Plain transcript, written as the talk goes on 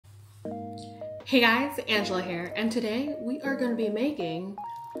Hey guys, Angela here, and today we are going to be making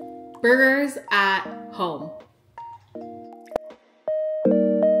burgers at home.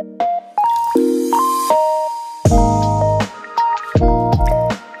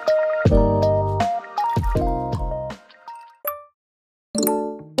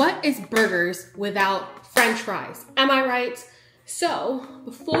 What is burgers without French fries? Am I right? So,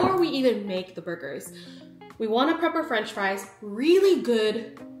 before we even make the burgers, we want to prep our French fries. Really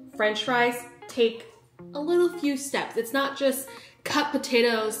good French fries take a little few steps. It's not just cut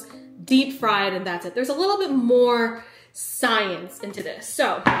potatoes, deep fried, and that's it. There's a little bit more science into this.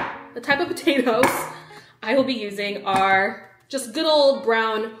 So, the type of potatoes I will be using are just good old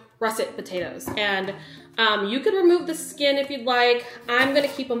brown russet potatoes. And you could remove the skin if you'd like. I'm gonna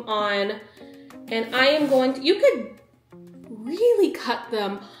keep them on. And I am going to, you could really cut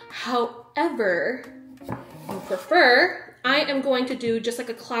them however you prefer. I am going to do just like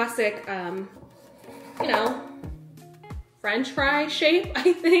a classic, you know, French fry shape,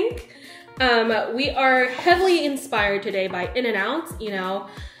 I think. We are heavily inspired today by In-N-Out. You know,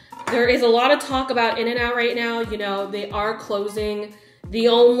 there is a lot of talk about In-N-Out right now. You know, they are closing the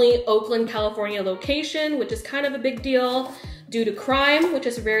only Oakland, California location, which is kind of a big deal due to crime, which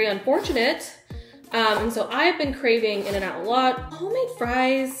is very unfortunate. And so I've been craving In-N-Out a lot. Homemade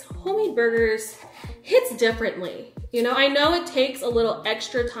fries, homemade burgers, hits differently. You know, I know it takes a little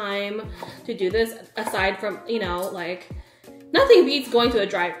extra time to do this aside from, you know, like nothing beats going to a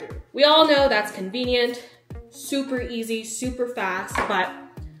drive-thru. We all know that's convenient, super easy, super fast, but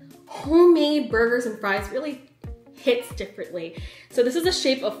homemade burgers and fries really hits differently. So this is the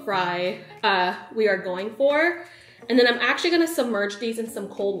shape of fry we are going for. And then I'm actually gonna submerge these in some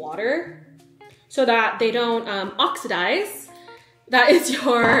cold water so that they don't oxidize. That is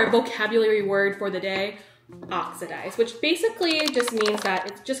your vocabulary word for the day, oxidize, which basically just means that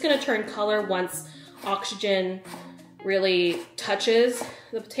it's just gonna turn color once oxygen really touches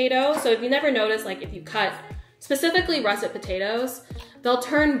the potato. So if you never notice, like if you cut specifically russet potatoes, they'll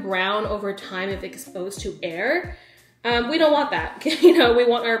turn brown over time if exposed to air. We don't want that. You know, we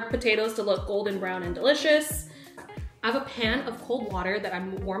want our potatoes to look golden brown and delicious. I have a pan of cold water that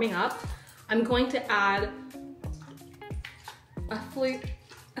I'm warming up. I'm going to add a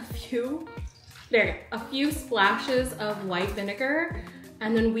few splashes of white vinegar,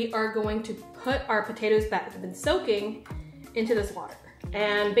 and then we are going to put our potatoes that have been soaking into this water.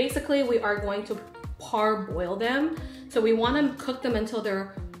 And basically we are going to parboil them. So we want to cook them until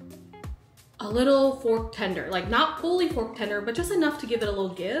they're a little fork tender, like not fully fork tender, but just enough to give it a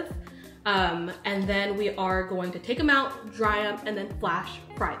little give. And then we are going to take them out, dry them, and then flash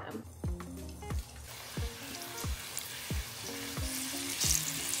fry them.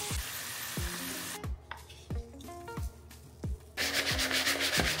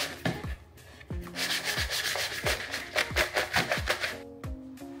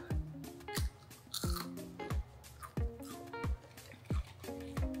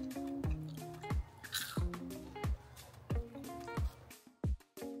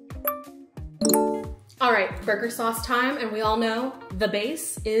 All right, burger sauce time, and we all know the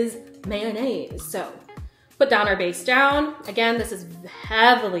base is mayonnaise. So put down our base down. Again, this is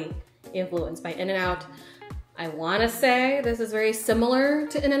heavily influenced by In-N-Out. I wanna say this is very similar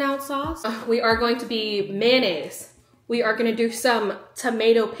to In-N-Out sauce. We are going to be mayonnaise. We are gonna do some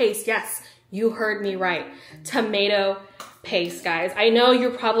tomato paste. Yes, you heard me right. Tomato paste, guys. I know you're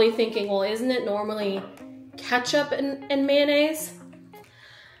probably thinking, well, isn't it normally ketchup and mayonnaise?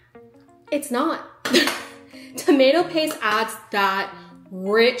 It's not. Tomato paste adds that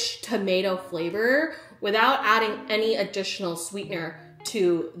rich tomato flavor without adding any additional sweetener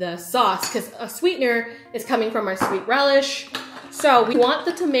to the sauce, because a sweetener is coming from our sweet relish. So we want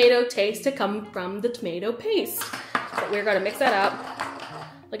the tomato taste to come from the tomato paste. So we're gonna mix that up.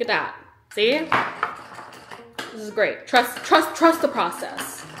 Look at that. See? This is great. Trust the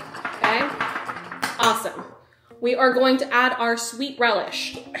process. Okay? Awesome. We are going to add our sweet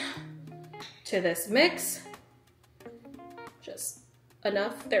relish to this mix. Just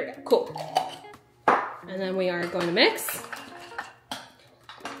enough. There we go. Cool. And then we are going to mix.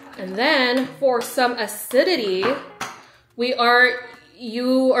 And then for some acidity,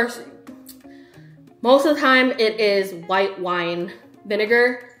 most of the time it is white wine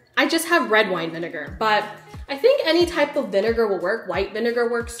vinegar. I just have red wine vinegar, but I think any type of vinegar will work. White vinegar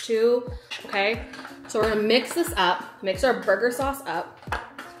works too, okay? So we're gonna mix this up, mix our burger sauce up.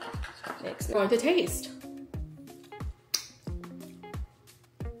 We're going to taste.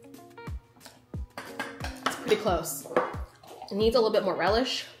 It's pretty close. It needs a little bit more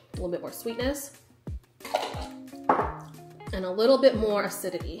relish, a little bit more sweetness, and a little bit more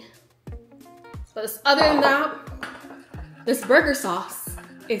acidity. But other than that, this burger sauce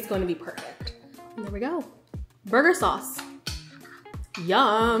is going to be perfect. And there we go. Burger sauce.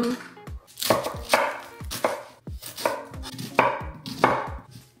 Yum.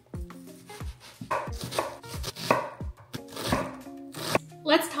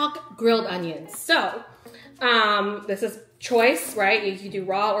 Let's talk grilled onions. So, this is choice, right? You can do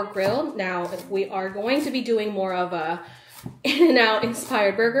raw or grilled. Now, if we are going to be doing more of a In-N-Out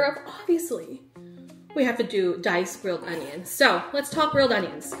inspired burger, obviously, we have to do diced grilled onions. So, let's talk grilled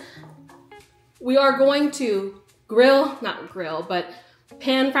onions. We are going to but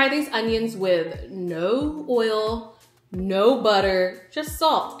pan fry these onions with no oil, no butter, just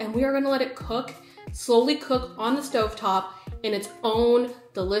salt. And we are gonna let it cook, slowly cook on the stovetop in its own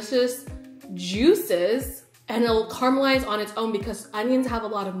delicious juices, and it'll caramelize on its own because onions have a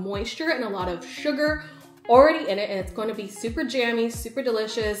lot of moisture and a lot of sugar already in it, and it's going to be super jammy, super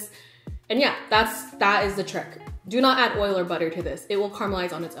delicious. And yeah, that is the trick. Do not add oil or butter to this. It will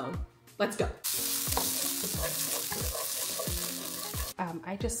caramelize on its own. Let's go.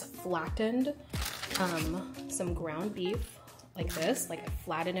 I just flattened some ground beef like this. Like I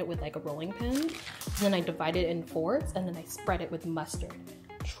flattened it with like a rolling pin. And then I divide it in fourths and then I spread it with mustard.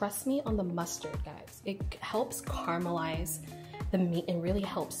 Trust me on the mustard, guys. It helps caramelize the meat and really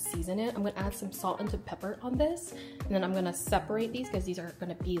helps season it. I'm gonna add some salt and pepper on this. And then I'm gonna separate these because these are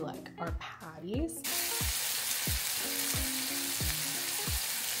gonna be like our patties.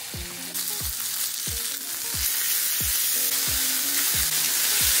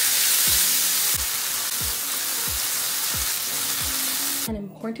 An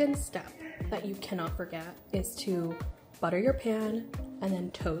important step that you cannot forget is to butter your pan and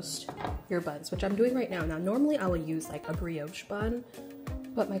then toast your buns, which I'm doing right now. Now, normally I would use like a brioche bun,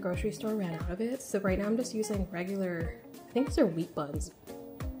 but my grocery store ran out of it. So right now I'm just using regular, I think these are wheat buns,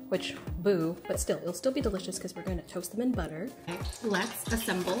 which boo, but still, it'll still be delicious because we're gonna toast them in butter. Okay, let's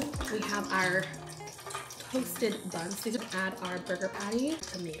assemble. We have our toasted buns. These would add our burger patty,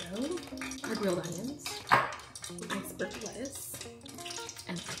 tomato, our grilled onions, iceberg lettuce,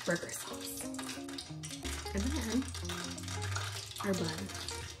 and burger sauce. And then our bun.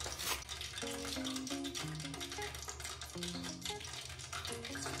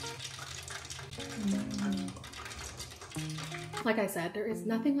 Like I said, there is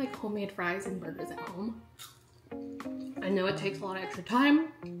nothing like homemade fries and burgers at home. I know it takes a lot of extra time,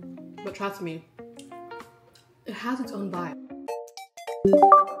 but trust me, it has its own vibe.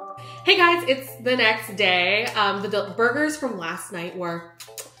 Hey guys, it's the next day. The burgers from last night were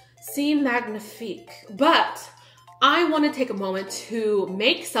si magnifique, but I want to take a moment to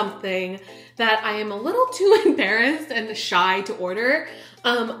make something that I am a little too embarrassed and shy to order.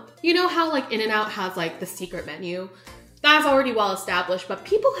 You know how like In-N-Out has like the secret menu? That's already well established, but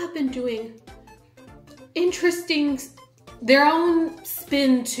people have been doing interesting, their own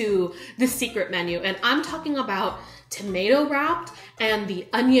spin to the secret menu. And I'm talking about tomato wrapped and the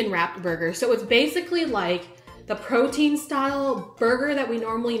onion wrapped burger. So it's basically like the protein style burger that we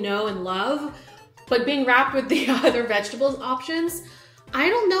normally know and love, but being wrapped with the other vegetables options. I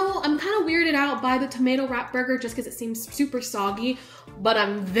don't know, I'm kind of weirded out by the tomato wrap burger just because it seems super soggy, but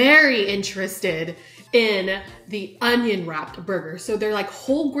I'm very interested in the onion wrapped burger. So they're like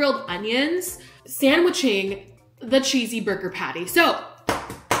whole grilled onions sandwiching the cheesy burger patty. So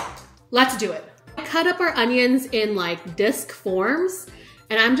let's do it. I cut up our onions in like disc forms,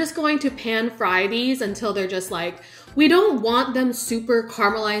 and I'm just going to pan fry these until they're just like, we don't want them super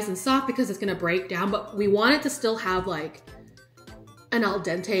caramelized and soft because it's gonna break down, but we want it to still have like an al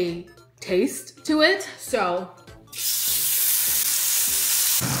dente taste to it. So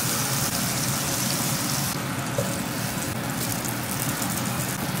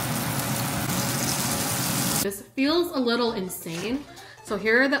this feels a little insane. So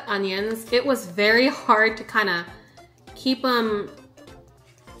here are the onions. It was very hard to kind of keep them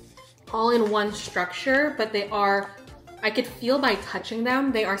all in one structure, but they are, I could feel by touching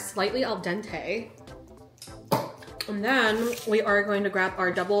them, they are slightly al dente. And then we are going to grab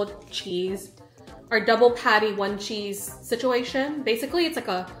our double cheese, our double patty, one cheese situation. Basically, it's like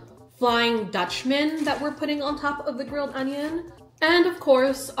a Flying Dutchman that we're putting on top of the grilled onion. And of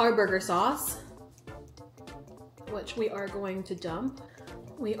course, our burger sauce, which we are going to dump.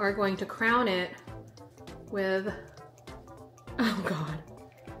 We are going to crown it with, oh God,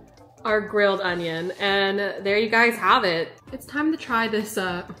 our grilled onion. And there you guys have it. It's time to try this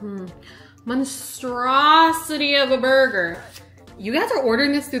monstrosity of a burger. You guys are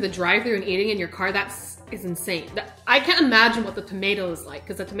ordering this through the drive-thru and eating in your car. That is insane. I can't imagine what the tomato is like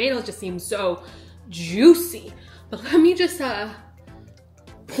because the tomatoes just seem so juicy. But let me just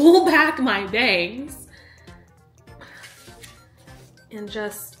pull back my bangs and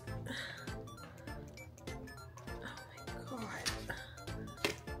just, oh my God.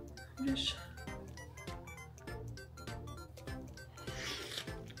 I'm just,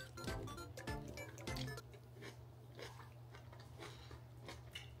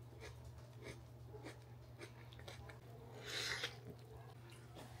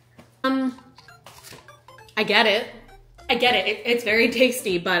 I get it. I get it. It's very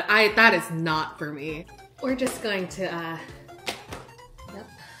tasty, but that is not for me. We're just going to